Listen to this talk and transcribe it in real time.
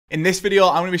In this video,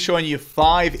 I'm going to be showing you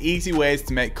 5 easy ways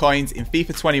to make coins in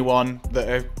FIFA 21 that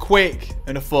are quick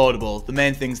and affordable, the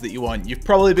main things that you want. You've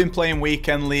probably been playing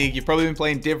Weekend League, you've probably been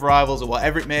playing Div Rivals or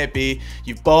whatever it may be.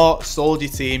 You've bought, sold your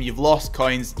team, you've lost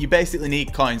coins. You basically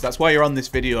need coins. That's why you're on this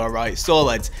video, alright? So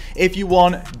lads, if you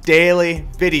want daily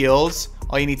videos,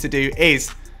 all you need to do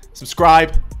is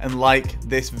subscribe and like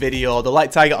this video. The like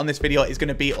target on this video is going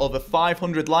to be over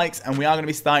 500 likes, and we are going to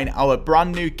be starting our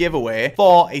brand new giveaway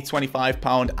for a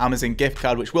 £25 Amazon gift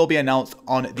card, which will be announced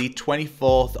on the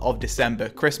 24th of December,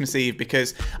 Christmas Eve,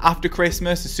 because after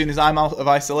Christmas, as soon as I'm out of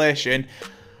isolation,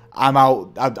 I'm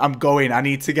out. I'm going. I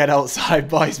need to get outside,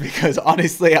 boys, because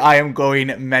honestly, I am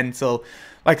going mental.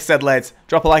 Like I said, lads,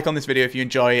 drop a like on this video if you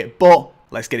enjoy it, but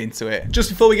let's get into it. Just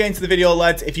before we get into the video,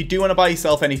 lads, if you do want to buy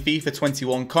yourself any FIFA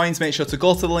 21 coins, make sure to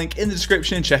go to the link in the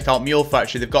description and check out Mule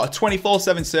Factory. They've got a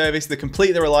 24/7 service, they're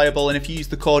completely reliable, and if you use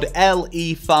the code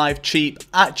LE5CHEAP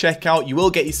at checkout, you will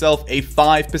get yourself a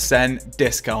 5%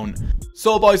 discount.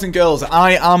 So boys and girls,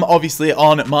 I am obviously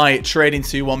on my trading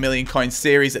to 1 million coins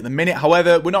series at the minute.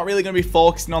 However, we're not really going to be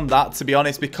focusing on that, to be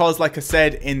honest, because like I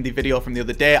said in the video from the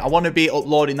other day, I want to be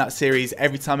uploading that series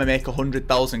every time I make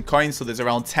 100,000 coins, so there's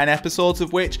around 10 episodes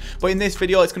of which. But in this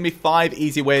video, it's going to be 5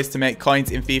 easy ways to make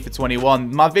coins in FIFA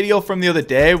 21. My video from the other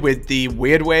day with the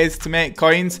weird ways to make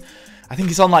coins, I think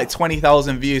it's on like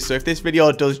 20,000 views, so if this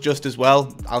video does just as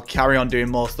well, I'll carry on doing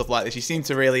more stuff like this. You seem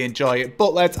to really enjoy it.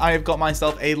 But lads, I have got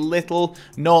myself a little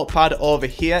notepad over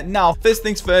here. Now, first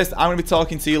things first, I'm going to be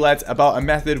talking to you lads about a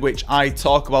method which I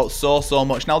talk about so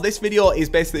much. Now, this video is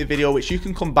basically a video which you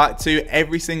can come back to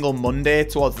every single Monday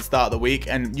towards the start of the week,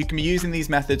 and you can be using these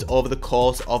methods over the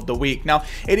course of the week. Now,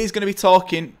 it is going to be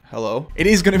talking... It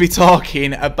is going to be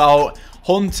talking about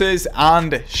hunters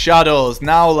and shadows.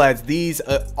 Now lads, these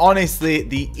are honestly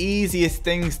the easiest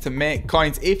things to make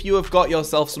coins. If you have got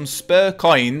yourself some spare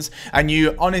coins and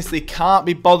you honestly can't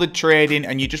be bothered trading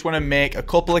and you just want to make a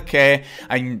couple of K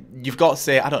and you've got,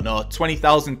 say, I don't know,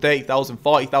 20,000, 30,000,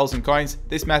 40,000 coins,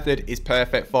 this method is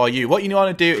perfect for you. What you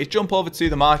want to do is jump over to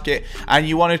the market and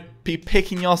you want to be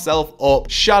picking yourself up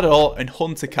shadow and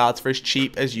hunter cards for as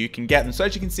cheap as you can get them. So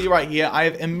as you can see right here, I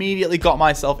have immediately got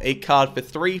myself a card for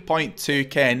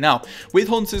 3.2k. Now, with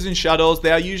hunters and shadows, they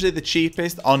are usually the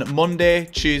cheapest on Monday,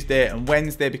 Tuesday and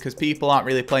Wednesday, because people aren't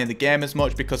really playing the game as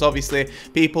much, because obviously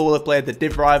people will have played the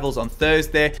Div Rivals on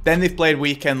Thursday, then they've played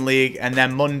Weekend League, and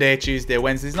then Monday, Tuesday,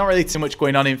 Wednesday. There's not really too much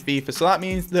going on in FIFA, so that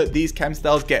means that these chem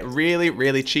styles get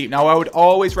really cheap. Now, I would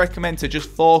always recommend to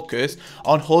just focus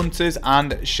on hunters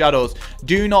and shadows.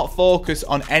 Do not focus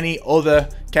on any other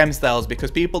chem styles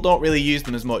because people don't really use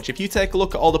them as much. If you take a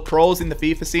look at all the pros in the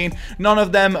FIFA scene, none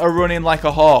of them are running like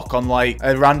a hawk on like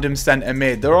a random center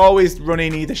mid. They're always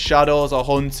running either shadows or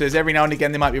hunters. Every now and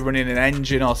again they might be running an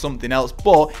engine or something else,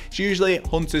 but it's usually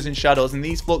hunters and shadows, and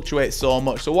these fluctuate so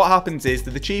much. So what happens is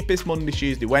they're the cheapest Monday,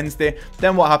 Tuesday, Wednesday.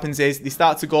 Then what happens is they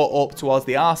start to go up towards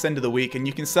the arse end of the week, and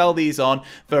you can sell these on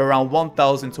for around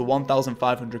 1,000 to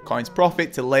 1,500 coins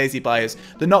profit to lazy buyers.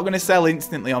 They're not going to sell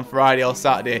instantly on Friday or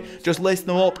Saturday. Just list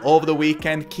them up over the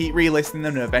weekend, keep relisting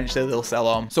them, and eventually they'll sell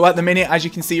on. So at the minute, as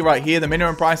you can see right here, the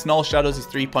minimum price on all shadows is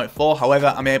 3.4.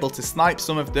 However, I'm able to snipe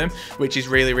some of them, which is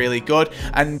really good.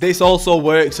 And this also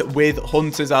works with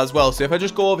hunters as well. So if I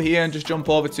just go over here and just jump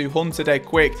over to hunter dead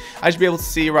quick, as you'll be able to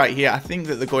see right here, I think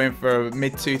that they're going for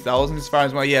mid 2,000 as far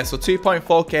as well. Yeah, so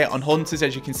 2.4k on hunters,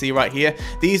 as you can see right here.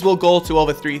 These will go to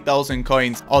over 3,000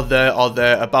 coins or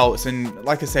thereabouts. And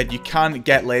like I said, you can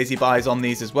get lazy buys on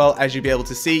these as well. As you'll be able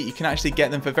to see, you can actually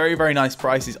get them for very nice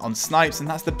prices on snipes, and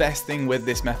that's the best thing with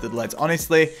this method, lads.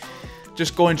 Honestly,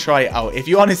 just go and try it out. If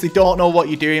you honestly don't know what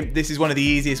you're doing, this is one of the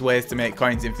easiest ways to make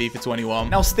coins in FIFA 21.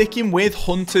 Now, sticking with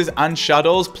hunters and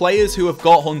shadows, players who have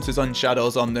got hunters and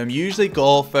shadows on them usually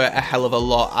go for a hell of a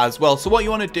lot as well. So what you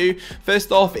want to do,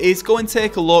 first off, is go and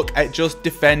take a look at just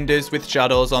defenders with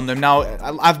shadows on them. Now,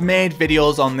 I've made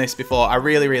videos on this before. I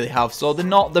really have. So they're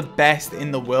not the best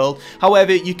in the world.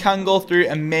 However, you can go through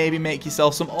and maybe make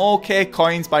yourself some okay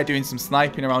coins by doing some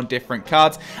sniping around different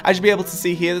cards. As you'll be able to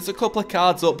see here, there's a couple of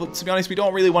cards up, but to be honest, we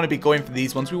don't really want to be going for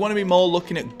these ones. We want to be more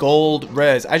looking at gold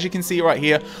rares. As you can see right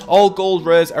here, all gold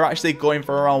rares are actually going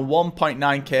for around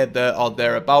 1.9k there or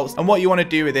thereabouts. And what you want to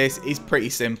do with this is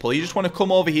pretty simple. You just want to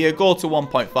come over here, go to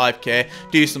 1.5k,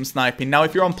 do some sniping. Now,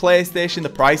 if you're on PlayStation, the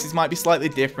prices might be slightly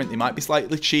different. They might be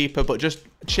slightly cheaper, but just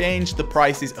change the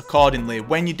prices accordingly.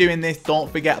 When you're doing this,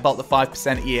 don't forget about the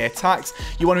 5% EA tax.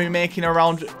 You want to be making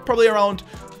around, probably around,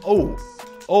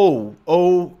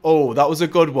 Oh, that was a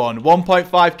good one.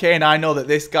 1.5k, and I know that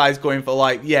this guy's going for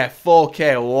like, yeah,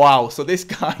 4k. Wow. So this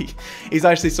guy is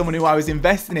actually someone who I was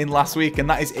investing in last week, and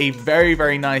that is a very,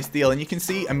 very nice deal. And you can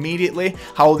see immediately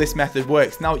how this method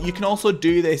works. Now, you can also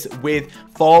do this with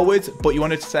forwards, but you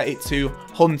want to set it to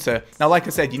hunter. Now, like I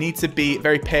said, you need to be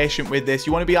very patient with this.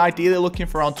 You want to be ideally looking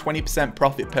for around 20%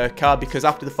 profit per card, because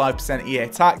after the 5% EA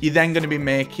tax, you're then going to be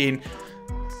making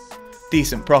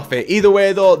decent profit. Either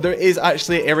way though, there is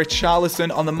actually a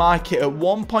Richarlison on the market at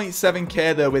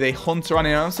 1.7k there with a hunter on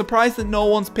it. I'm surprised that no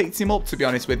one's picked him up, to be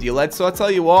honest with you, lads. So I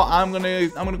tell you what, I'm gonna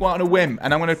go out on a whim,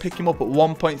 and I'm gonna pick him up at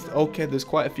 1. Okay, there's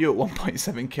quite a few at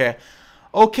 1.7k.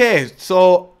 Okay,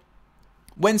 so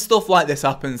when stuff like this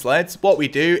happens, lads, what we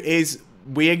do is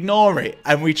we ignore it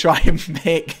and we try and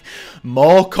make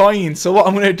more coins. So what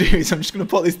I'm going to do is I'm just going to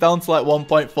put this down to like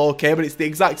 1.4k, but it's the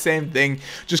exact same thing.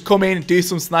 Just come in, do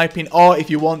some sniping, or if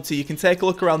you want to, you can take a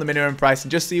look around the minimum price and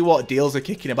just see what deals are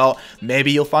kicking about.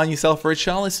 Maybe you'll find yourself a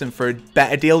Richarlison for a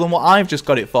better deal than what I've just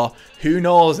got it for. Who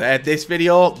knows? This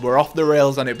video, we're off the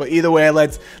rails on it, but either way,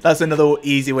 lads, that's another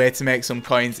easy way to make some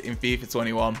coins in FIFA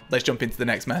 21. Let's jump into the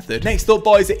next method. Next up,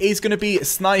 boys, it is going to be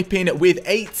sniping with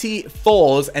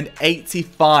 84s and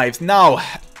 85s. Now,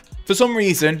 for some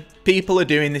reason, people are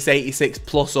doing this 86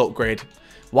 plus upgrade.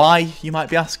 Why, you might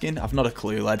be asking? I've not a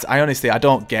clue, lads. I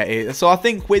don't get it. So I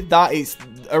think with that, it's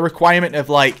a requirement of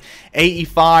like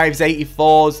 85s,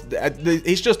 84s.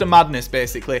 It's just a madness,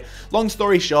 basically. Long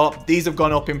story short, these have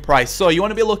gone up in price. So you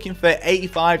want to be looking for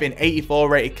 85 and 84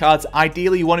 rated cards.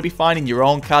 Ideally, you want to be finding your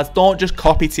own cards. Don't just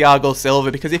copy Thiago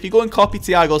Silva, because if you go and copy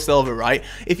Thiago Silva, right,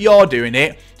 if you're doing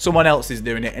it, someone else is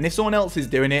doing it. And if someone else is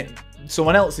doing it,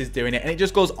 someone else is doing it, and it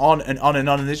just goes on and on and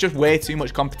on, and there's just way too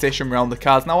much competition around the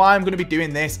cards. Now, I'm going to be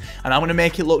doing this, and I'm going to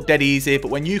make it look dead easy, but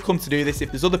when you come to do this,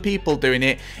 if there's other people doing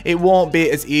it, it won't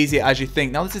be as easy as you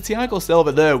think. Now, there's a Thiago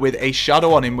Silva there with a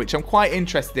shadow on him, which I'm quite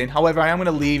interested in. However, I am going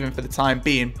to leave him for the time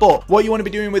being, but what you want to be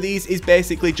doing with these is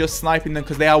basically just sniping them,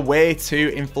 because they are way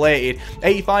too inflated.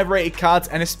 85 rated cards,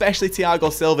 and especially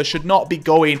Thiago Silva, should not be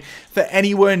going for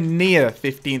anywhere near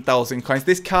 15,000 coins.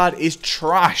 This card is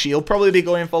trash. He'll probably be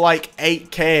going for like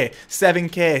 8k,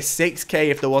 7k, 6k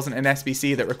if there wasn't an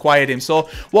SBC that required him. So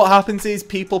what happens is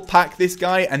people pack this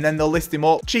guy and then they'll list him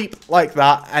up cheap like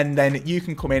that, and then you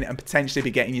can come in and potentially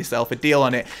be getting yourself a deal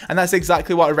on it. And that's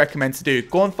exactly what I recommend to do.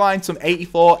 Go and find some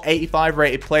 84, 85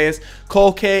 rated players.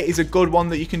 Koke is a good one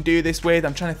that you can do this with.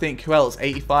 I'm trying to think who else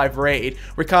 85 rated.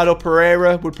 Ricardo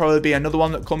Pereira would probably be another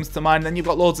one that comes to mind. Then you've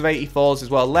got loads of 84s as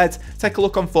well. Let's take a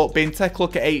look on FUTBin, take a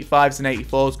look at 85s and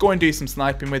 84s. Go and do some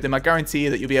sniping with them. I guarantee you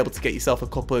that you'll be able to get yourself a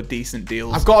couple of decent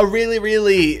deals. I've got a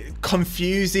really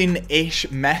confusing-ish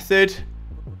method,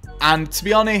 and to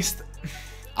be honest,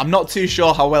 I'm not too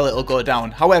sure how well it'll go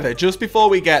down. However, just before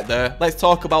we get there, let's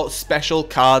talk about special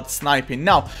card sniping.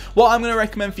 Now, what I'm going to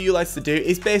recommend for you guys to do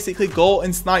is basically go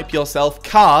and snipe yourself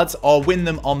cards, or win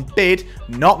them on bid,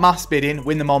 not mass bidding,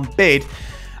 win them on bid.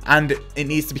 And it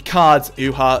needs to be cards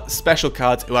who are special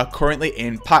cards who are currently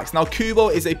in packs. Now, Kubo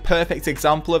is a perfect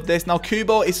example of this. Now,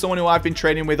 Kubo is someone who I've been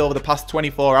trading with over the past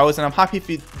 24 hours, and I'm happy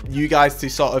for you guys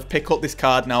to sort of pick up this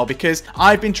card now, because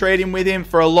I've been trading with him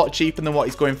for a lot cheaper than what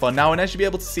he's going for now. And as you'll be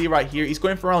able to see right here, he's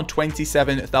going for around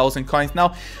 27,000 coins.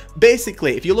 Now,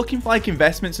 basically, if you're looking for like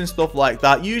investments and stuff like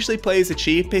that, usually plays the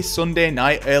cheapest Sunday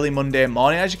night, early Monday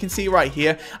morning. As you can see right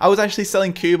here, I was actually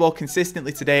selling Kubo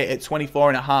consistently today at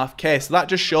 24.5k. So that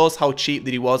just shows how cheap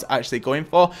that he was actually going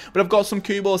for. But I've got some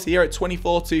Kubos here at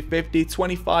 24,250,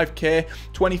 25k,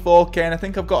 24k, and I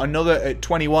think I've got another at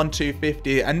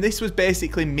 21,250. And this was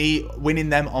basically me winning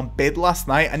them on bid last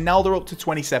night, and now they're up to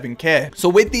 27k. So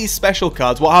with these special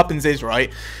cards, what happens is,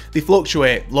 right, they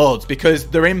fluctuate loads because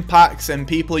they're in packs and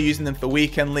people are using them for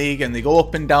weekend league, and they go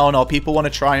up and down, or people want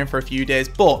to try them for a few days.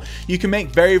 But you can make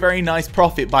very nice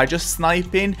profit by just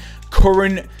sniping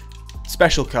current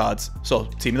special cards. So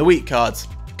team of the week cards.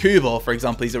 Kubo, for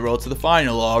example, is a road to the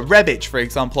final, or Rebic, for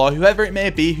example, or whoever it may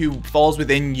be who falls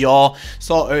within your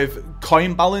sort of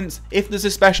coin balance. If there's a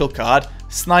special card,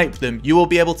 snipe them. You will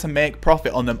be able to make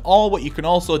profit on them. Or what you can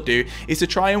also do is to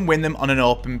try and win them on an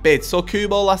open bid. So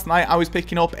Kubo last night, I was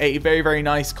picking up a very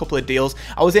nice couple of deals.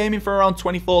 I was aiming for around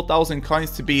 24,000 coins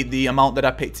to be the amount that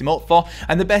I picked him up for.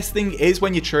 And the best thing is,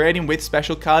 when you're trading with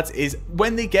special cards, is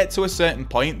when they get to a certain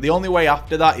point, the only way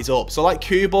after that is up. So like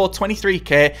Kubo,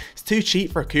 23k, it's too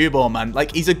cheap for a Kubo, man.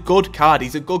 Like, he's a good card.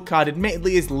 He's a good card.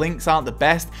 Admittedly, his links aren't the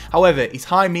best. However, his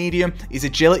high medium, his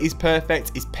agility is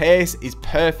perfect, his pace is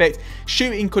perfect.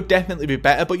 shooting could definitely be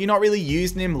better, but you're not really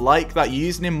using him like that. You're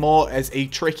using him more as a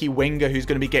tricky winger who's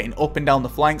going to be getting up and down the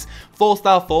flanks.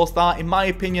 4-star, in my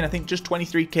opinion, I think just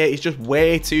 23k is just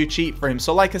way too cheap for him.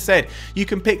 So like I said, you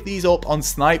can pick these up on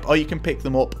snipe or you can pick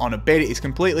them up on a bid. It's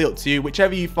completely up to you,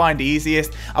 whichever you find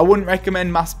easiest. I wouldn't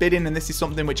recommend mass bidding, and this is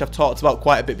something which I've talked about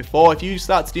quite a bit before. If you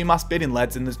start to do mass bidding,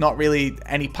 lads, and there's not really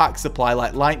any pack supply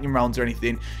like lightning rounds or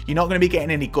anything, you're not going to be getting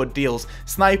any good deals.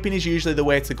 Sniping is usually the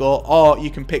way to go, or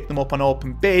you can pick them up on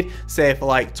open bid, say for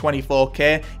like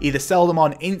 24k, either sell them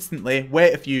on instantly,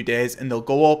 wait a few days, and they'll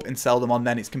go up, and sell them on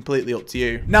then. It's completely up to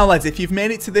you. Now lads, if you've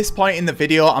made it to this point in the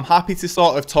video, I'm happy to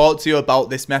sort of talk to you about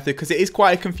this method, because it is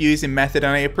quite a confusing method,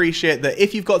 and I appreciate that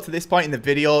if you've got to this point in the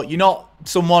video, you're not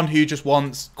someone who just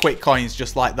wants quick coins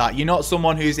just like that. You're not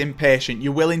someone who's impatient.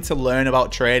 You're willing to learn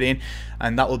about trading,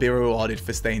 and that will be rewarded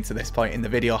for staying to this point in the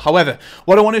video. However,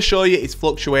 what I want to show you is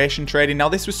fluctuation trading. Now,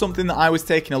 this was something that I was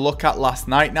taking a look at last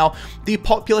night. Now, the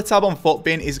popular tab on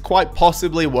FUTBin is quite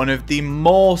possibly one of the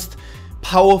most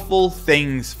powerful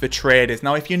things for traders.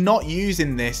 Now, if you're not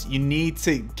using this, you need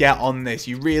to get on this.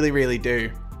 You really, really do.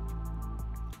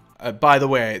 By the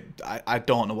way, I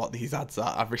don't know what these ads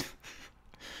are.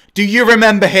 Do you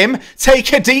remember him?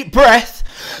 Take a deep breath.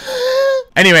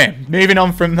 Anyway, moving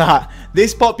on from that.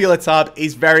 This popular tab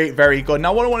is very, very good.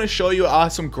 Now, what I want to show you are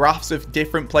some graphs of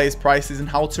different players' prices and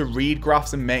how to read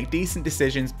graphs and make decent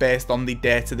decisions based on the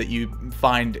data that you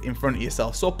find in front of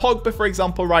yourself. So, Pogba, for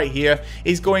example, right here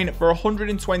is going for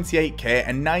 128k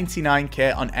and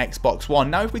 99k on Xbox One.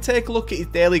 Now, if we take a look at his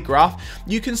daily graph,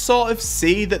 you can sort of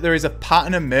see that there is a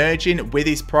pattern emerging with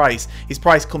his price. His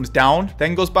price comes down,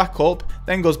 then goes back up,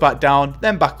 then goes back down,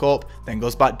 then back up, then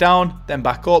goes back down, then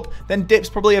back up, then dips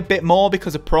probably a bit more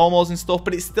because of promos and stuff,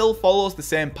 but it still follows the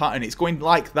same pattern. It's going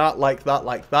like that, like that,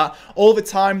 like that. Over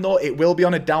time, though, it will be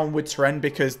on a downward trend,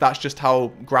 because that's just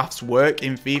how graphs work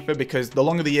in FIFA, because the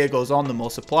longer the year goes on, the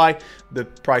more supply, the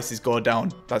prices go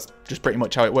down. That's just pretty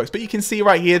much how it works. But you can see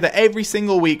right here that every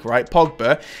single week, right,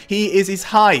 Pogba, he is his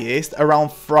highest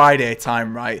around Friday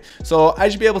time, right? So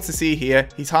as you'll be able to see here,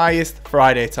 his highest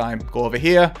Friday time. Go over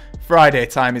here. Friday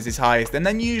time is his highest, and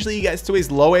then usually he gets to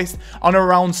his lowest on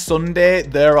around Sunday,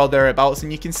 there or thereabouts.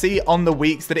 And you can see on the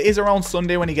weeks that it is around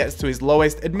Sunday when he gets to his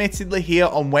lowest. Admittedly, here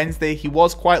on Wednesday he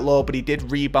was quite low, but he did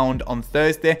rebound on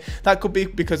Thursday. That could be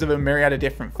because of a myriad of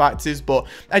different factors, but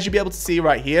as you'll be able to see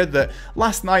right here, that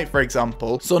last night, for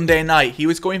example, Sunday night, he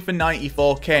was going for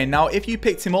 94k. Now, if you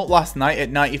picked him up last night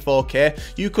at 94k,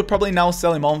 you could probably now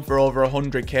sell him on for over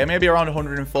 100k, maybe around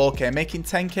 104k, making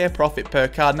 10k profit per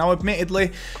card. Now,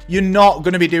 admittedly, you're not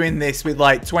going to be doing this with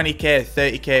like 20k,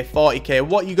 30k, 40k.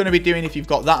 What you're going to be doing if you've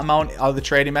got that amount are the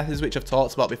trading methods which I've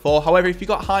talked about before. However, if you've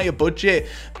got higher budget,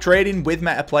 trading with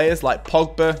meta players like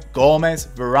Pogba, Gomez,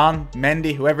 Varane,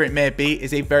 Mendy, whoever it may be,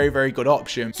 is a very, very good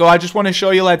option. So I just want to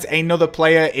show you, lads, another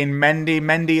player in Mendy.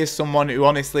 Mendy is someone who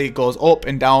honestly goes up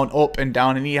and down,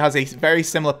 and he has a very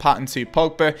similar pattern to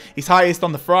Pogba. He's highest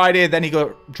on the Friday, then he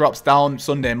drops down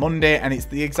Sunday, Monday, and it's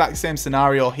the exact same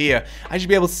scenario here. As you'll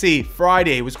be able to see,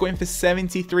 Friday he was going for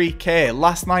 73k.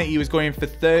 Last night he was going for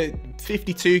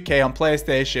 52k on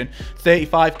PlayStation,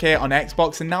 35k on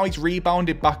Xbox, and now he's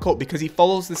rebounded back up because he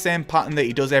follows the same pattern that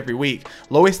he does every week.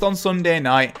 Lowest on Sunday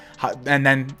night, and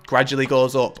then gradually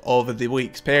goes up over the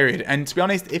week's period. And to be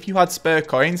honest, if you had spare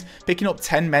coins, picking up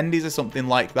 10 Mendys or something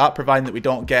like that, providing that we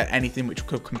don't get anything which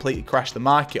could completely crash the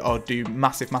market or do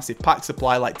massive pack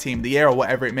supply like Team of the Year or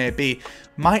whatever it may be,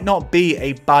 might not be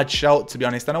a bad shout, to be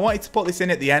honest. And I wanted to put this in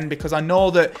at the end because I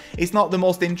know that it's not the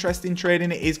most interesting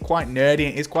trading. It is quite nerdy,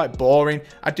 it is quite boring.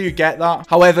 I do get that.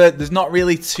 However, there's not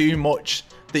really too much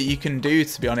that you can do,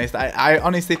 to be honest. I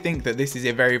honestly think that this is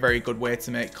a very, very good way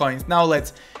to make coins. Now,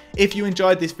 lads, if you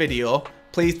enjoyed this video,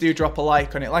 please do drop a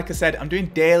like on it. Like I said, I'm doing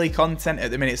daily content at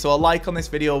the minute, so a like on this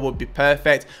video would be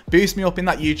perfect. Boost me up in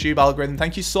that YouTube algorithm.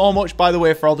 Thank you so much, by the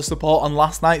way, for all the support on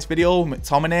last night's video,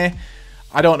 McTominay.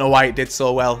 I don't know why it did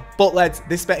so well. But lads,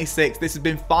 this bet is 6. This has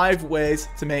been 5 ways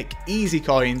to make easy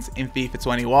coins in FIFA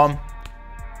 21.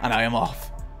 And I am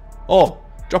off. Oh,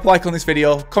 drop a like on this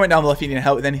video. Comment down below if you need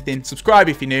help with anything. Subscribe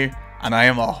if you're new. And I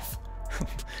am off.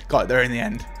 Got it there in the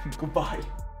end. Goodbye.